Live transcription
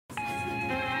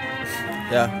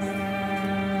Yeah.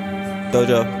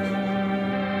 Dojo.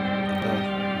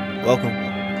 Welcome.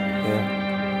 Yeah.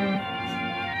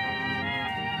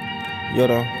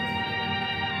 Kyoto.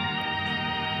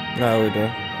 Know how we do.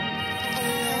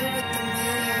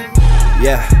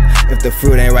 Yeah. If the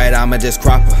fruit ain't right, I'ma just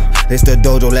crop her. It's the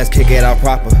dojo, let's kick it out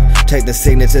proper. Check the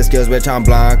signature skills, bitch, I'm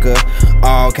Blanca.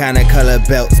 All kind of color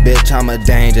belts, bitch, I'm a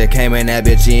danger. Came in that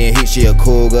bitch, she ain't heat, she a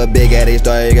cougar. Big Eddie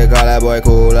star, you can call that boy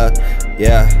cooler.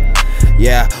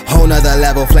 Yeah, whole nother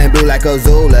level, flame blue like a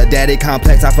Zula. Daddy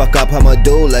complex, I fuck up her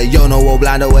medulla. You know what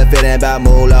blindo if it ain't about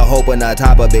moolah. Hoping the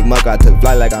top of Big Muck, I took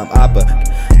flight like I'm Oppa.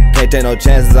 Can't take no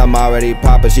chances, I'm already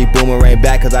popper. She boomerang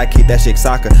back cause I keep that shit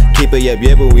soccer. Keep it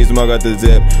yip, but we smoke out the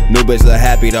zip. New bitch look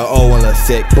happy, the old one look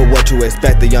sick. But what you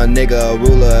expect, a young nigga, a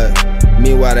ruler.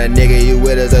 Meanwhile the nigga you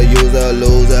with is a user,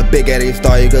 loser. Big Eddie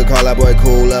star, you could call that boy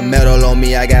cooler. Metal on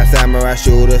me, I got samurai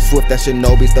shooter. Swift that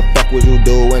shinobi's, the fuck was you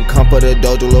doing? Come for the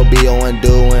dojo, little B.O.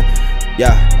 undoing.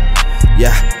 Yeah,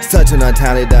 such an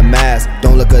untalented mask.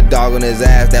 Don't look a dog on his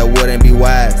ass, that wouldn't be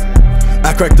wise.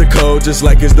 I cracked the code just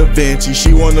like it's Da Vinci.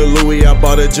 She want a Louis, I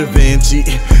bought a Da Vinci.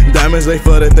 Diamonds they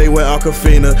flooded, they wear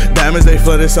Aquafina. Diamonds they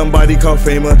flooded, somebody called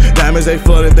Famer. Diamonds they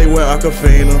flooded, they wear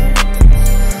Aquafina.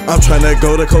 I'm tryna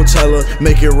go to Coachella,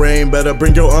 make it rain, better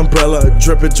bring your umbrella.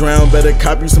 Drip it drown, better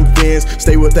cop you some fins.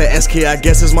 Stay with that SK, I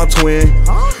guess it's my twin.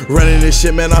 Running this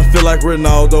shit, man, I feel like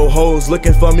Ronaldo. Hoes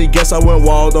looking for me, guess I went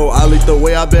Waldo. I lead the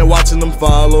way, I've been watching them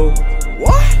follow.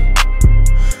 What?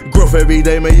 Growth every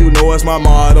day, man, you know it's my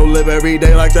motto. Live every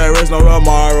day like there is no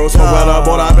tomorrow. Smoke out a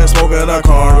boat, I've been smoking a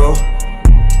cargo.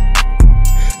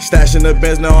 Stashing the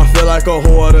Benz, now I feel like a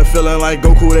hoarder. Feeling like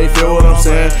Goku, they feel what I'm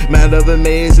saying. Man of a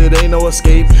maze, it ain't no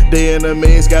escape. Day in the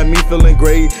maze, got me feeling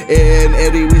great. Ed and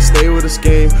Eddie, we stay with a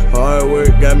scheme. Hard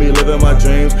work, got me living my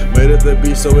dreams. Made it the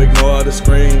beat, so ignore all the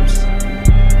screams.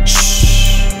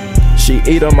 She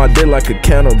eat on my dick like a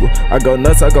cannibal. I go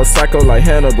nuts, I go psycho like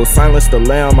Hannibal. Silence the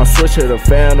lamb, I switch to the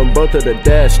phantom. Both of the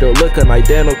dash, still looking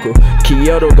identical.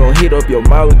 Kyoto gon' heat up your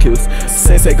molecules.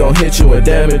 Sensei gon' hit you and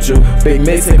damage you. Big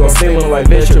mixin' gon' steal them like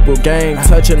vegetable. Gang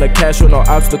touching the cash with no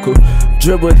obstacle.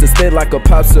 Dribble with the stick like a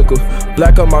popsicle.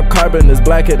 Black on my carbon is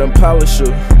blacker than polish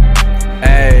shoe.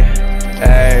 Ayy.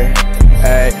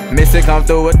 Mystic come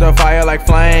through with the fire like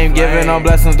flame. Giving them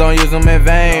blessings, don't use them in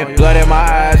vain. Blood in my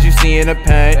eyes, you seeing the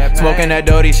pain. Smoking that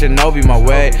Dodie, shinobi my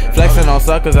way. Flexing on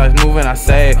suckers, I moving, I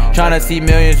say. Trying to see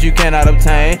millions you cannot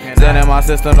obtain. Zen in my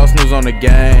system, don't snooze on the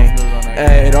game.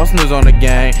 Ayy, don't snooze on the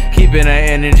game. Keeping the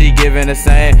energy, giving the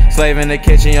same. Slave in the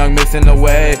kitchen, young mixing the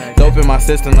way. Dope in my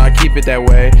system, I keep it that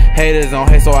way. Haters on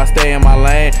hate, so I stay in my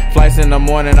lane. Flights in the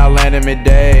morning, I land in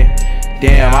midday.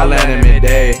 Damn, I landed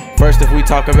midday. First if we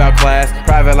talk about class,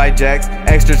 private like Jacks,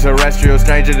 extraterrestrial,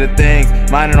 stranger to things.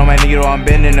 Minding on my needle, I'm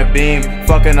bending the beam.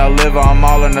 Fucking a liver, I'm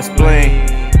all in the spleen.